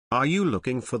Are you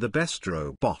looking for the best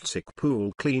robotic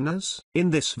pool cleaners? In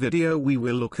this video we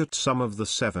will look at some of the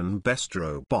 7 best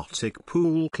robotic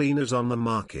pool cleaners on the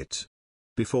market.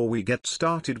 Before we get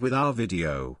started with our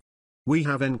video, we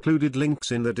have included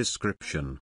links in the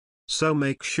description, so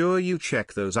make sure you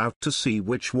check those out to see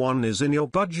which one is in your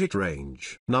budget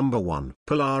range. Number 1.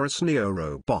 Polaris Neo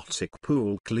Robotic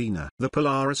Pool Cleaner. The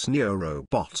Polaris Neo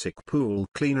Robotic Pool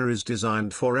Cleaner is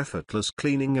designed for effortless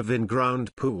cleaning of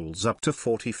in-ground pools up to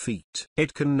 40 feet.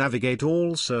 It can navigate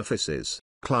all surfaces,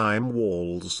 climb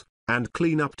walls, and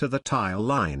clean up to the tile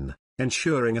line,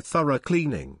 ensuring a thorough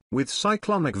cleaning. With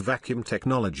cyclonic vacuum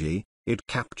technology, it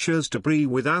captures debris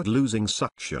without losing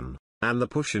suction, and the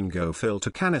push-and-go filter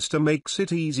canister makes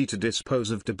it easy to dispose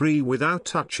of debris without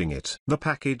touching it. The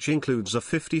package includes a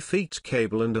 50 feet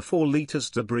cable and a 4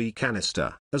 liters debris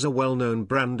canister. As a well-known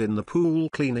brand in the pool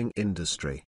cleaning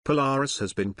industry, Polaris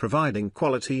has been providing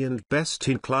quality and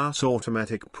best-in-class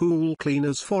automatic pool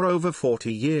cleaners for over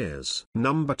 40 years.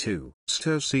 Number 2.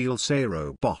 Seauto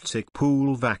Robotic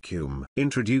Pool Vacuum.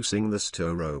 Introducing the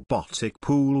Seauto Robotic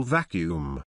Pool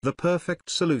Vacuum, the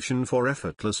perfect solution for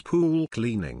effortless pool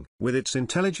cleaning. With its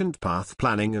intelligent path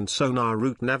planning and sonar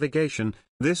route navigation,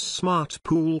 this smart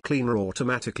pool cleaner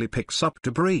automatically picks up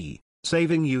debris,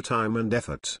 saving you time and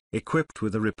effort. Equipped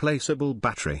with a replaceable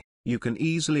battery, you can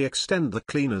easily extend the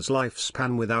cleaner's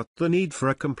lifespan without the need for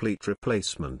a complete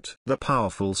replacement. The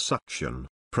powerful suction,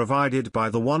 provided by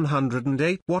the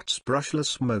 108 watts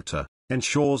brushless motor,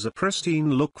 ensures a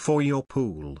pristine look for your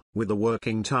pool. With a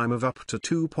working time of up to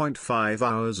 2.5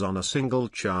 hours on a single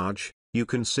charge, you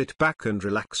can sit back and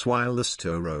relax while the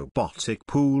Seauto Robotic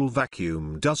Pool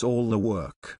Vacuum does all the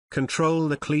work. Control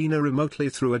the cleaner remotely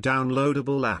through a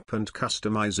downloadable app and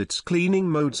customize its cleaning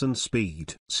modes and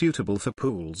speed. Suitable for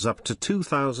pools up to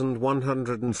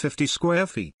 2,150 square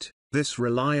feet, this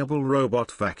reliable robot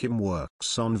vacuum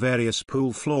works on various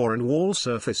pool floor and wall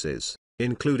surfaces,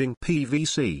 including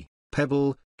PVC,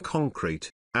 pebble, concrete,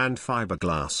 and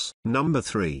fiberglass. Number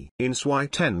 3. INSE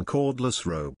Y10 Cordless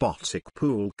Robotic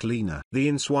Pool Cleaner. The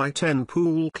INSE Y10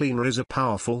 Pool Cleaner is a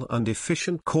powerful and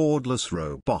efficient cordless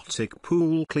robotic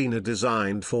pool cleaner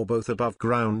designed for both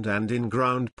above-ground and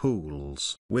in-ground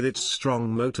pools. With its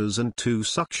strong motors and 2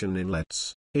 suction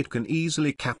inlets, it can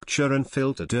easily capture and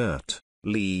filter dirt,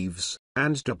 leaves,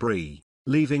 and debris,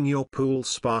 leaving your pool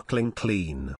sparkling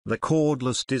clean. The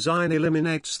cordless design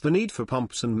eliminates the need for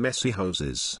pumps and messy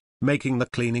hoses, making the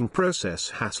cleaning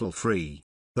process hassle-free.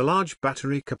 The large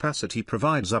battery capacity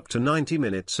provides up to 90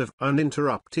 minutes of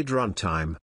uninterrupted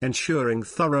runtime, ensuring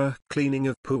thorough cleaning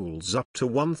of pools up to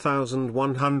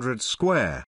 1,100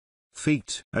 square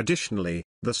feet. Additionally,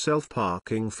 the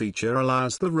self-parking feature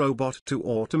allows the robot to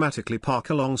automatically park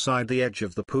alongside the edge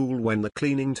of the pool when the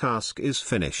cleaning task is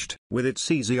finished. With its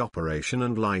easy operation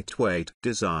and lightweight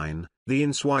design, the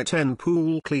INSE Y10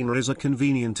 Pool Cleaner is a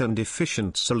convenient and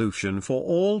efficient solution for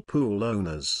all pool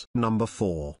owners. Number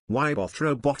 4. WYBOT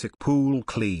Robotic Pool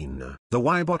Cleaner. The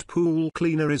WYBOT Pool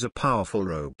Cleaner is a powerful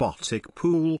robotic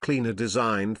pool cleaner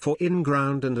designed for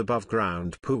in-ground and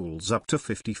above-ground pools up to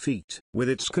 50 feet. With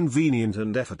its convenient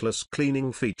and effortless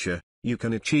cleaning feature, you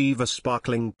can achieve a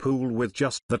sparkling pool with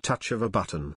just the touch of a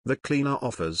button. The cleaner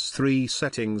offers 3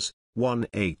 settings,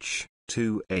 1H,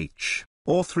 2H,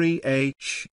 or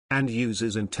 3H, and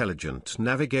uses intelligent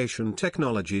navigation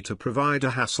technology to provide a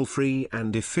hassle-free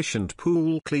and efficient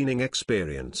pool cleaning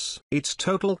experience. Its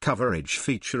total coverage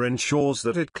feature ensures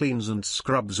that it cleans and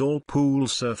scrubs all pool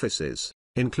surfaces,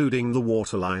 including the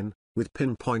waterline, with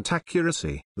pinpoint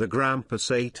accuracy. The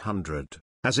GAMPLAE 800,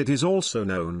 as it is also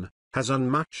known, has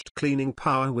unmatched cleaning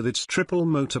power with its triple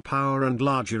motor power and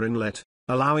larger inlet,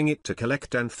 allowing it to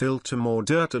collect and filter more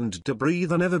dirt and debris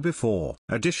than ever before.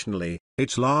 Additionally,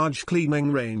 its large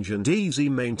cleaning range and easy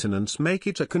maintenance make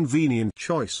it a convenient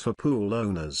choice for pool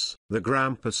owners. The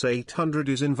GAMPLAE 800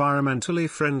 is environmentally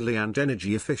friendly and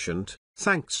energy efficient,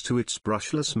 thanks to its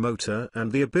brushless motor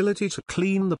and the ability to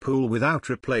clean the pool without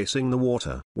replacing the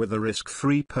water. With a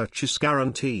risk-free purchase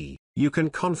guarantee, you can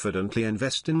confidently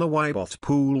invest in the WYBOT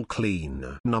Pool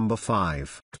Cleaner. Number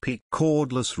 5. HDPEAK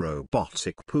Cordless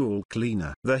Robotic Pool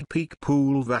Cleaner. The HDPEAK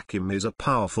Pool Vacuum is a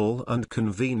powerful and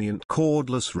convenient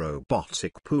cordless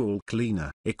robotic pool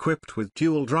cleaner. Equipped with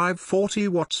dual-drive 40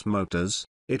 watts motors,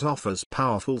 it offers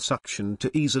powerful suction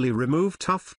to easily remove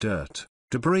tough dirt,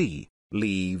 debris,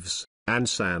 leaves, and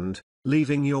sand,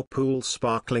 leaving your pool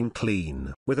sparkling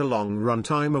clean. With a long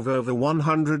runtime of over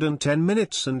 110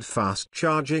 minutes and fast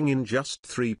charging in just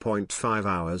 3.5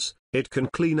 hours, it can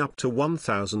clean up to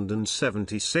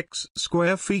 1,076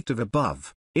 square feet of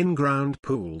above, in-ground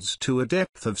pools to a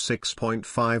depth of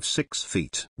 6.56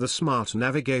 feet. The smart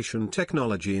navigation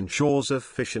technology ensures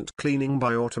efficient cleaning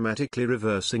by automatically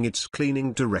reversing its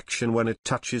cleaning direction when it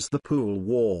touches the pool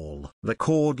wall. The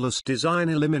cordless design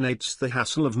eliminates the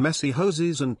hassle of messy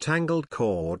hoses and tangled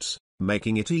cords,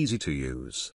 making it easy to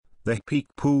use. The AIPER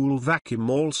Pool Vacuum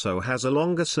also has a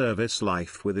longer service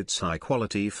life with its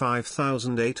high-quality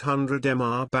 5800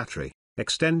 mAh battery,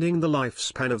 extending the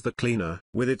lifespan of the cleaner.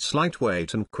 With its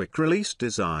lightweight and quick-release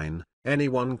design,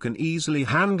 anyone can easily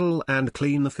handle and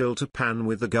clean the filter pan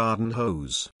with the garden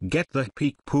hose. Get the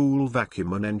AIPER Pool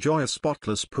Vacuum and enjoy a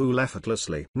spotless pool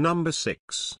effortlessly. Number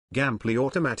 6. GAMPLAE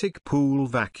Automatic Pool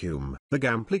Vacuum. The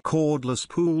GAMPLAE Cordless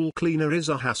Pool Cleaner is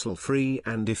a hassle-free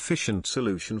and efficient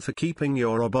solution for keeping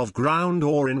your above-ground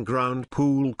or in-ground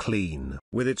pool clean.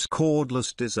 With its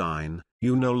cordless design,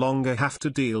 you no longer have to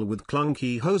deal with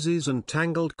clunky hoses and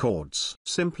tangled cords.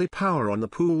 Simply power on the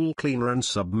pool cleaner and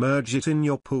submerge it in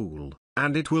your pool,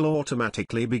 and it will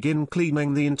automatically begin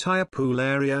cleaning the entire pool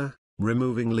area,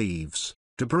 removing leaves,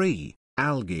 debris,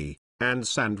 algae, and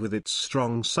sand with its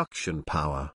strong suction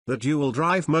power. The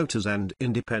dual-drive motors and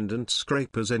independent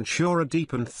scrapers ensure a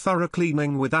deep and thorough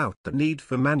cleaning without the need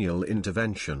for manual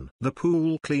intervention. The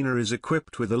pool cleaner is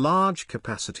equipped with a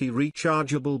large-capacity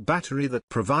rechargeable battery that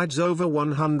provides over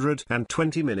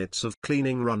 120 minutes of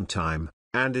cleaning runtime,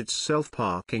 and its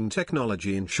self-parking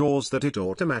technology ensures that it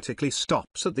automatically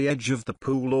stops at the edge of the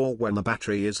pool or when the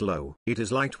battery is low. It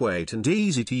is lightweight and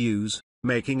easy to use,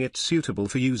 making it suitable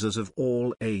for users of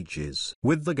all ages.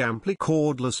 With the GAMPLAE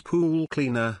Cordless Pool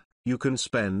Cleaner, you can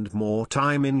spend more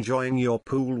time enjoying your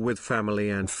pool with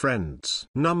family and friends.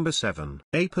 Number 7.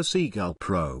 AIPER Seagull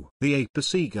Pro. The AIPER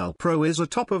Seagull Pro is a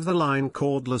top-of-the-line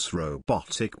cordless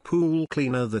robotic pool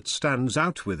cleaner that stands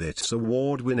out with its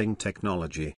award-winning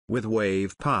technology. With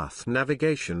wave path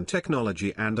navigation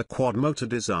technology and a quad-motor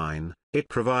design, it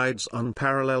provides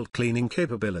unparalleled cleaning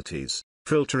capabilities,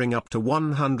 filtering up to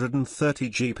 130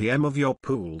 GPM of your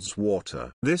pool's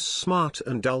water. This smart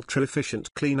and ultra-efficient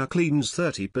cleaner cleans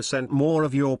 30% more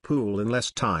of your pool in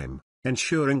less time,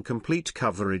 ensuring complete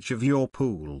coverage of your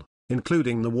pool,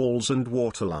 including the walls and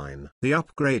waterline. The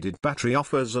upgraded battery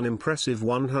offers an impressive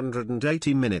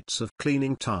 180 minutes of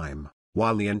cleaning time,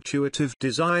 while the intuitive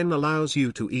design allows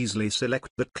you to easily select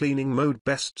the cleaning mode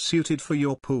best suited for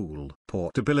your pool.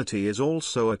 Portability is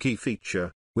also a key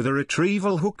feature, with a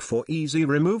retrieval hook for easy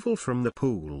removal from the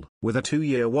pool. With a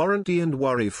 2-year warranty and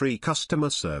worry-free customer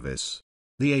service,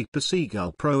 the AIPER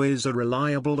Seagull Pro is a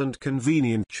reliable and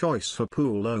convenient choice for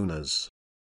pool owners.